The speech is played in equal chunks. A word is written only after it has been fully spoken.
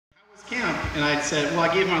and I said, well,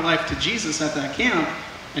 I gave my life to Jesus at that camp.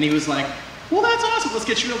 And he was like, well, that's awesome. Let's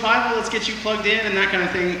get you a Bible. Let's get you plugged in and that kind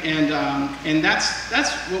of thing. And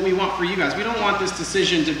that's what we want for you guys. We don't want this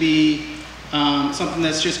decision to be something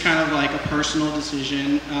that's just kind of like a personal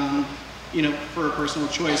decision, for a personal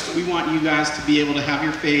choice. We want you guys to be able to have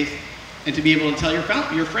your faith and to be able to tell your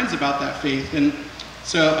friends about that faith. And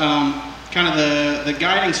so kind of the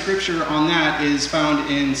guiding scripture on that is found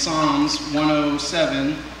in Psalms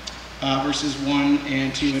 107, verses 1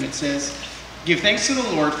 and 2. And it says, give thanks to the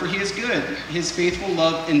Lord, for he is good. His faithful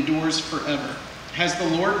love endures forever. Has the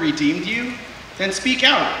Lord redeemed you? Then speak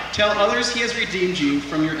out. Tell others he has redeemed you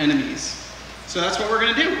from your enemies. So that's what we're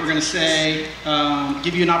going to do. We're going to say,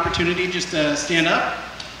 give you an opportunity just to stand up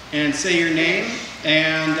and say your name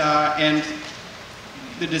and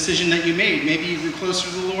the decision that you made. Maybe you grew closer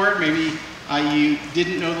to the Lord. Maybe you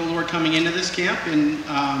didn't know the Lord coming into this camp,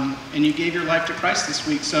 and you gave your life to Christ this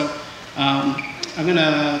week. So I'm going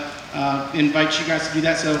to invite you guys to do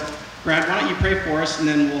that. So Brad, why don't you pray for us, and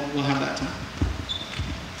then we'll have that time.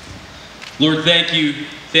 Lord, thank you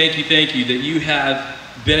that you have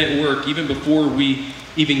been at work even before we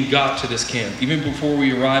even got to this camp. Even before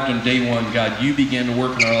we arrived on day one, God, you began to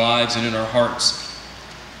work in our lives and in our hearts.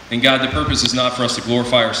 And God, the purpose is not for us to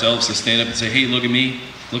glorify ourselves, to stand up and say, hey, look at me.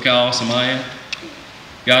 Look how awesome I am.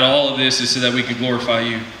 God, all of this is so that we can glorify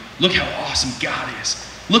you. Look how awesome God is.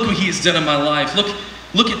 Look what he has done in my life.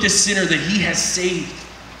 Look at this sinner that he has saved.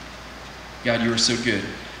 God, you are so good.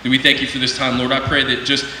 And we thank you for this time, Lord. I pray that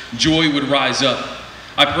just joy would rise up.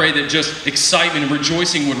 I pray that just excitement and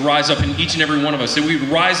rejoicing would rise up in each and every one of us. That we would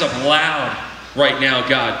rise up loud right now,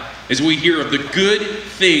 God, as we hear of the good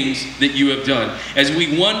things that you have done. As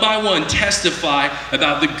we one by one testify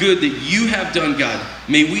about the good that you have done, God,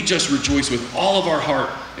 may we just rejoice with all of our heart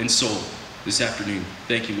and soul this afternoon.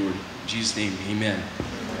 Thank you, Lord. In Jesus' name, amen.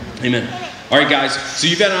 Amen. All right, guys, so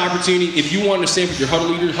you've got an opportunity. If you want to stand with your huddle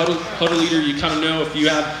leader, you kind of know if you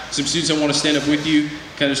have some students that want to stand up with you,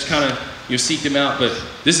 kind of seek them out. But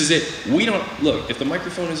this is it. We don't, look, if the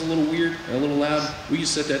microphone is a little weird and a little loud, we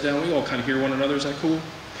just set that down. We all kind of hear one another. Is that cool?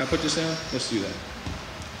 Can I put this down? Let's do that.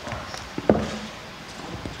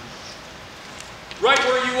 Right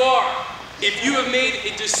where you are, if you have made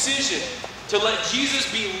a decision to let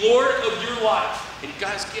Jesus be Lord of your life, and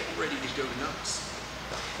guys, get ready to go nuts.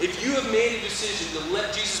 If you have made a decision to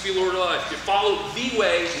let Jesus be Lord of your life, to follow the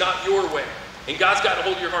way, not your way, and God's got a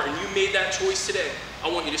hold of your heart, and you made that choice today, I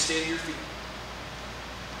want you to stand to your feet.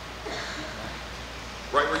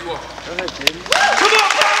 Right where you are. Go ahead, baby. Come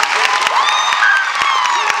on!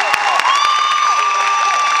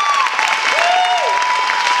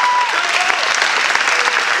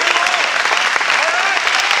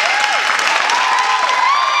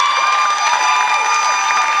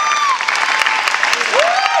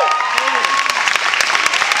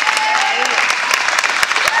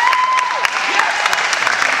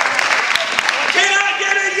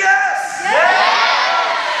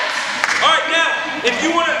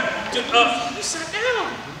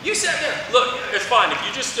 You sat down. Look, it's fine. If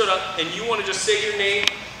you just stood up and you want to just say your name,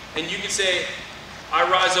 and you can say, I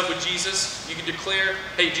rise up with Jesus. You can declare,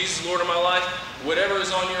 hey, Jesus is Lord of my life. Whatever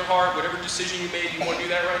is on your heart, whatever decision you made, you want to do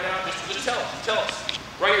that right now, just tell us.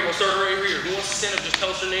 Right here. We'll start right here. Who wants to stand up? Just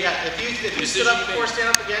tell us your name. Yeah, if you stood up before,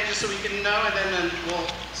 stand up again just so we can know, and then we'll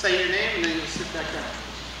say your name, and then you'll sit back down.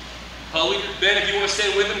 Ben, if you want to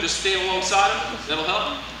stand with him, just stand alongside him. That'll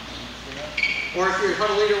help. Or if your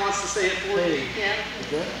huddle leader wants to say it for you, you can.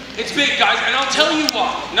 It's big, guys, and I'll tell you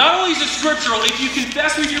why. Not only is it scriptural, if you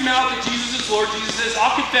confess with your mouth that Jesus is Lord, Jesus is,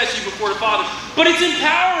 I'll confess you before the Father, but it's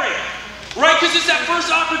empowering, right? Because it's that first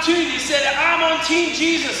opportunity to say that I'm on Team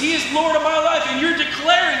Jesus. He is Lord of my life, and you're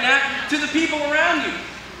declaring that to the people around you.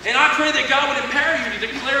 And I pray that God would empower you to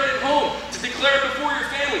declare it at home, to declare it before your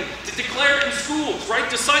family, to declare it in schools, right?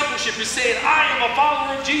 Discipleship is saying, I am a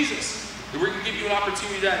follower of Jesus. And we're going to give you an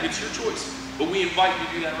opportunity to that. It's your choice. But we invite you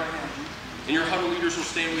to do that right now. And your huddle leaders will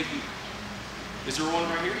stand with you. Is there one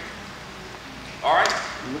right here? All right.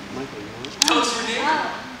 Tell us your name.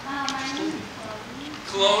 My name is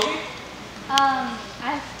Chloe.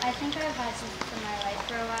 I think I've had this in my life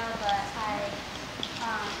for a while, but I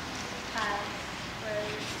have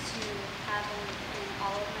rose to have him in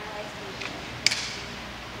all of my life, maybe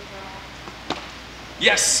overall.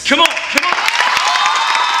 Yes. Come on. Come on.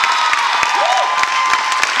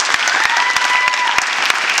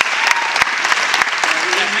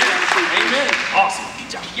 Amen. Awesome. Good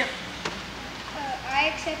job. Yep.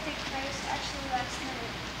 I accepted Christ actually last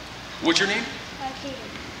night. What's your name? Kaden.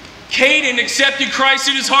 Kaden accepted Christ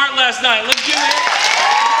in his heart last night. Let's give it.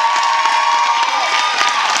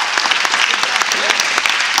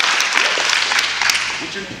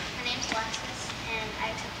 What's your name? My name's Alexis, and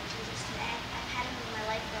I accepted Jesus today. I've had him in my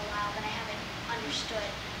life for a while, but I haven't understood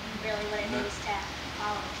really what it means to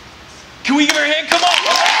follow Jesus. Can we give her a hand? Come on!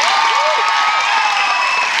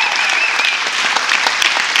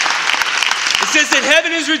 It says that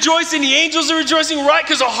heaven is rejoicing, the angels are rejoicing, right?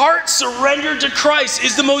 Because a heart surrendered to Christ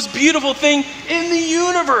is the most beautiful thing in the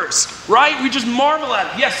universe, right? We just marvel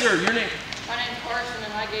at it. Yes, sir. Your name? My name's Carson,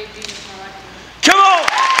 and I gave Jesus my life. Come on!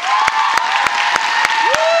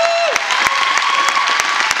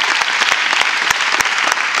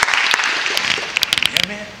 Yeah,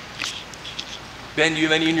 man. Ben, do you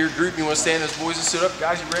have any in your group? You want to stand as boys and sit up?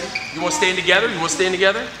 Guys, you ready? You want to stand together? You want to stand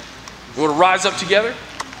together? You want to rise up together?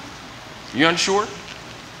 You unsure?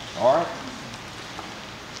 All right.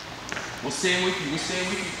 We'll stand with you. We'll stand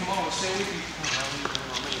with you. Come on, we'll stand with you.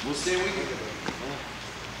 We'll stand with you.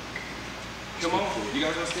 Come on. You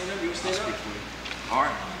guys want to stand up? You want to stand up? All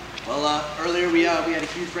right. Well, earlier we had a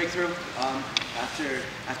huge breakthrough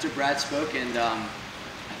after Brad spoke, and I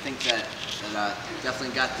think that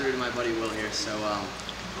definitely got through to my buddy Will here. So,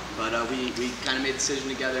 but we kind of made the decision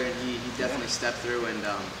together, and he definitely stepped through, and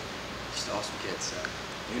just an awesome kid. So,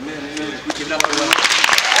 amen, amen. We give it up for Will.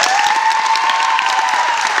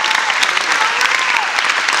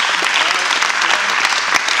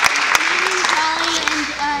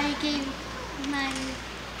 I gave my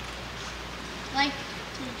life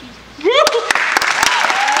to Jesus.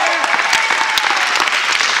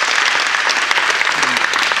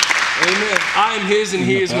 Amen. I am his and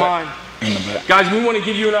he is mine. In the back. Guys, we want to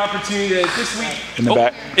give you an opportunity that this week. In the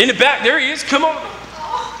back. In the back. There he is. Come on.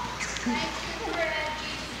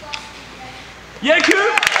 Yeah, cool.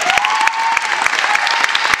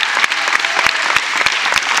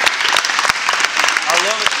 I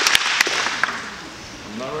love it.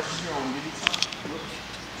 I'm not rushing here. I want to give you time. Look,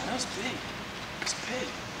 that's big. It's big.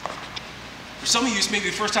 For some of you, it's maybe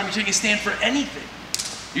the first time you're taking a stand for anything.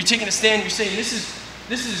 You're taking a stand. You're saying, "This is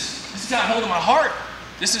got a hold of my heart.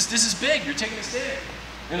 This is big." You're taking a stand.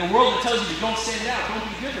 In a world that tells you to don't stand out, don't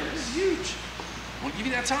be different. This is huge. I want to give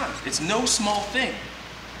you that time. It's no small thing.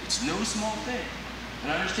 It's no small thing.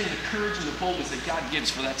 And I understand the courage and the boldness that God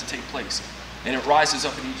gives for that to take place. And it rises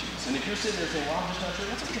up in each of us. And if you're sitting there saying, "Well, I'm just not sure,"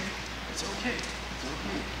 that's okay. It's okay. It's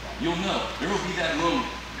okay. You'll know. There will be that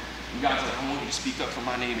moment. And God's like, "I want you to speak up for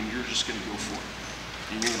my name," and you're just going to go for it.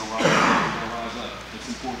 And you're going to rise up. You're going to rise up. It's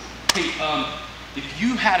important. Hey, if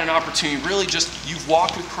you had an opportunity, really just, you've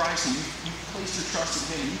walked with Christ and you've placed your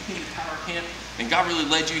trust in Him, and you came to Power Camp, and God really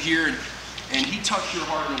led you here, and He touched your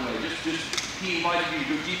heart in a way. He invited you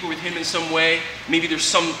to go deeper with Him in some way. Maybe there's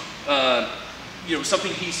some,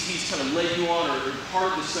 something He's kind of led you on, or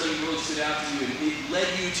part of the study really stood out to you, and it led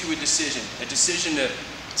you to a decision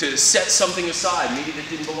to set something aside, maybe that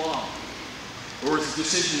didn't belong. Or it's a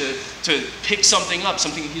decision to pick something up,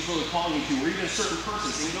 something He's really calling you to, or even a certain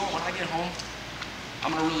person, saying, "You know what, when I get home, I'm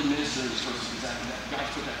going to really minister to this person because God's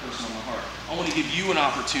put that person on my heart." I want to give you an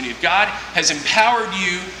opportunity. If God has empowered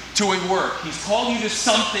you to a work, He's called you to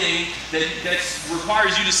something that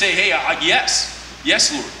requires you to say, "Hey, yes,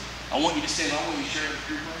 Lord, I want you to stand. I want you to share the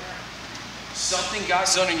truth right now." Something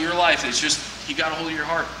God's done in your life that's just, He got a hold of your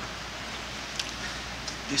heart.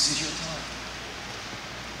 This is your time.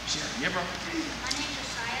 Share. Yeah, bro. My name's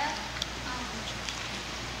Josiah.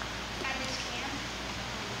 At this camp,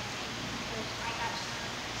 I got to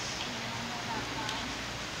know more about God,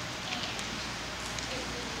 and it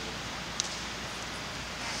really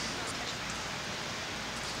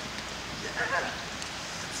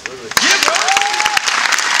Yeah, bro.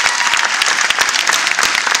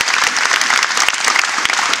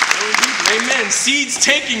 Amen. Seeds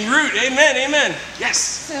taking root. Amen. Amen. Yes.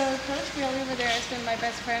 So Coach Bill over there has been my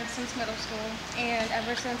best friend since middle school, and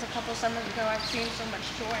ever since a couple summers ago, I've seen so much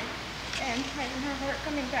joy and pride in her heart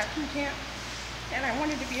coming back from camp, and I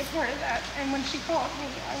wanted to be a part of that. And when she called me,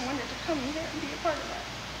 I wanted to come here and be a part of that.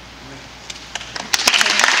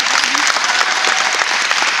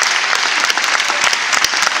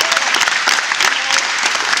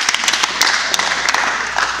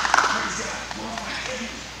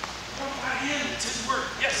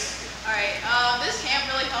 This camp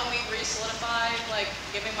really helped me re-solidify,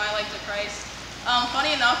 giving my life to Christ.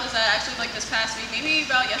 Funny enough is that actually, this past week, maybe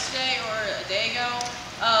about yesterday or a day ago,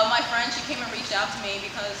 my friend, she came and reached out to me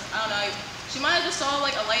because, I don't know, she might have just saw,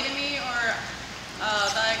 a light in me, or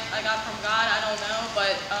that I got from God, I don't know,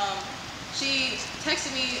 but she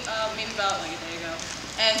texted me maybe about, a day ago,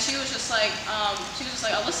 and she was just like,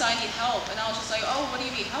 "Alyssa, I need help," and I was just like, "Oh, what do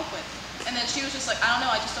you need help with?" And then she was just like, "I don't know,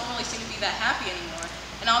 I just don't really seem to be that happy anymore."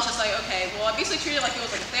 And I was just like, "Okay," well, I basically treated it like it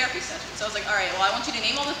was like a therapy session. So I was like, "All right, well, I want you to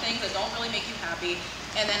name all the things that don't really make you happy,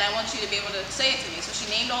 and then I want you to be able to say it to me. So she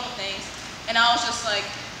named all the things, and I was just like,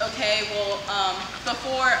 okay, well,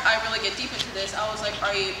 before I really get deep into this, I was like,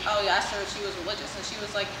 I asked her if she was religious, and she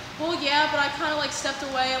was like, well, yeah, but I kind of like stepped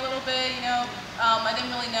away a little bit, you know, I didn't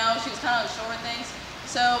really know. She was kind of unsure with things.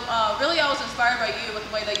 So really I was inspired by you with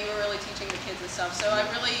the way that you were really teaching the kids and stuff. So I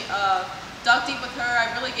really dug deep with her. I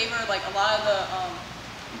really gave her like a lot of the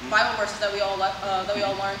Bible verses that we all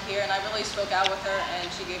learned here, and I really spoke out with her, and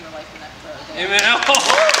she gave her life in that day. Amen.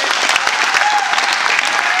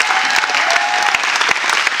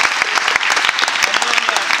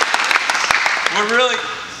 But really,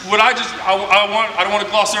 I don't want to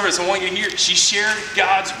gloss over this. I want you to hear, she shared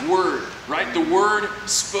God's word, right? The word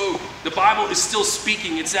spoke. The Bible is still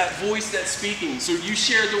speaking. It's that voice that's speaking. So you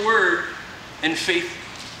shared the word, and faith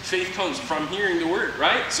comes from hearing the word,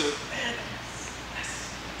 right? So, man,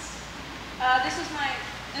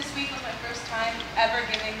 This week was my first time ever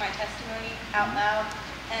giving my testimony out loud,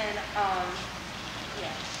 and yeah.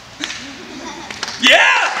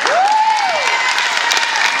 yeah!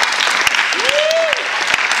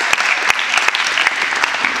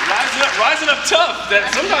 Rising up tough.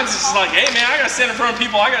 That sometimes it's just like, hey man, I gotta stand in front of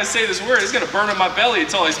people. I gotta say this word. It's gonna burn in my belly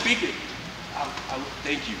until I speak it.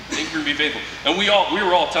 Thank you. Thank you for being faithful. And we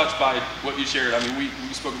were all touched by what you shared. I mean,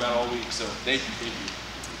 we spoke about it all week. So thank you.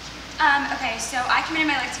 Okay, so I committed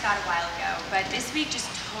my life to God a while ago, but this week just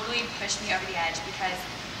totally pushed me over the edge because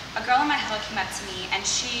a girl in my huddle came up to me and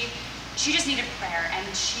she just needed prayer, and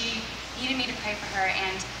she needed me to pray for her,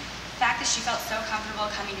 and the fact that she felt so comfortable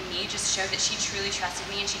coming to me just showed that she truly trusted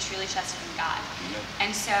me and she truly trusted in God. And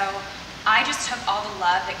so I just took all the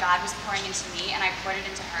love that God was pouring into me and I poured it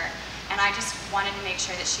into her, and I just wanted to make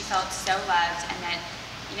sure that she felt so loved, and that,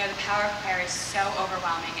 you know, the power of prayer is so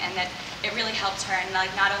overwhelming, and that it really helped her. And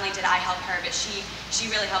like, not only did I help her, but she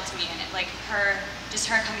really helped me, and it, like, her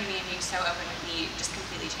coming to me and being so open with me just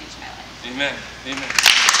completely changed my life. Amen. Amen.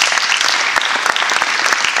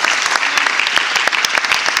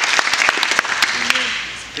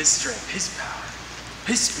 His strength, His power,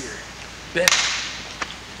 His Spirit. Ben.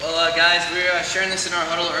 Well, guys, we were sharing this in our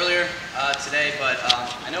huddle earlier today, but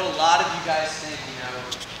I know a lot of you guys think, you know,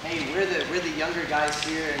 hey, we're the younger guys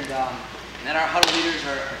here, and that our huddle leaders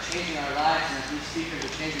are changing our lives, and that these speakers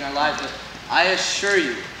are changing our lives. But I assure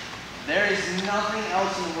you, there is nothing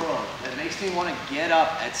else in the world that makes me want to get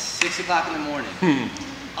up at 6 o'clock in the morning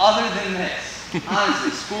other than this. Honestly,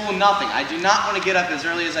 school, nothing. I do not want to get up as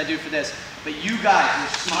early as I do for this. But you guys, your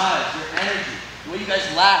smiles, your energy, the way you guys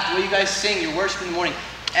laugh, the way you guys sing, your worship in the morning,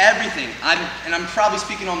 everything. I'm probably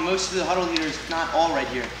speaking on most of the huddle leaders, if not all right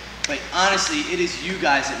here. But honestly, it is you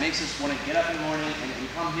guys that makes us want to get up in the morning and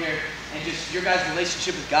come here, and just your guys'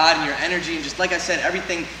 relationship with God and your energy, and just like I said,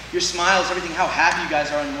 everything, your smiles, everything, how happy you guys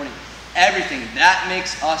are in the morning. Everything that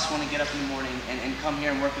makes us want to get up in the morning and come here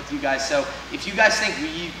and work with you guys. So if you guys think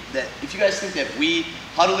that we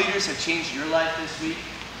huddle leaders have changed your life this week,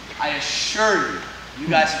 I assure you, you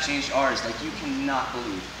guys have changed ours like you cannot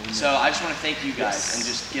believe. So I just want to thank you guys and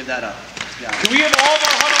just give that up. Yeah. Can we have all of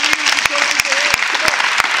our huddle leaders and coaches their hands? Come on.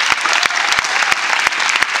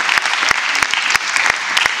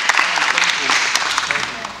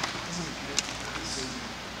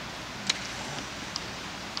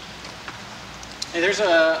 Hey,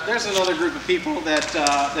 there's another group of people that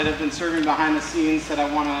have been serving behind the scenes that I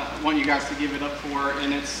want you guys to give it up for,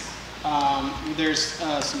 and it's there's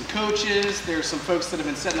some coaches, there's some folks that have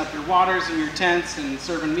been setting up your waters in your tents and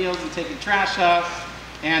serving meals and taking trash out,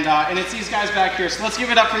 and it's these guys back here. So let's give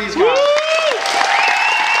it up for these guys.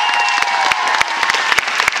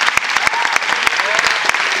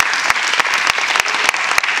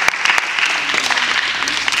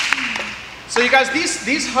 So you guys,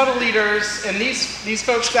 these huddle leaders and these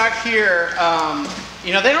folks back here,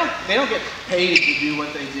 you know, they don't get paid to do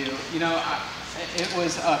what they do. You know, it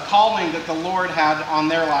was a calling that the Lord had on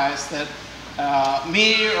their lives. That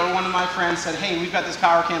me or one of my friends said, "Hey, we've got this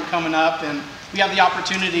power camp coming up, and we have the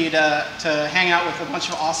opportunity to hang out with a bunch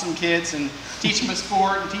of awesome kids and teach them a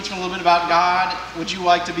sport and teach them a little bit about God. Would you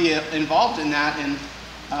like to be involved in that?"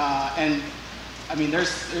 And I mean,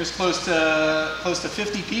 there's close to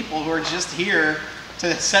 50 people who are just here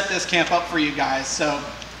to set this camp up for you guys. So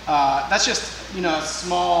that's just, you know, a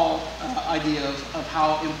small idea of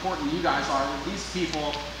how important you guys are. These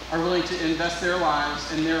people are willing to invest their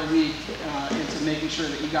lives and their week into making sure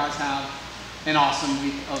that you guys have an awesome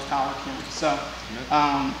week of power camp. So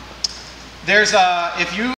if you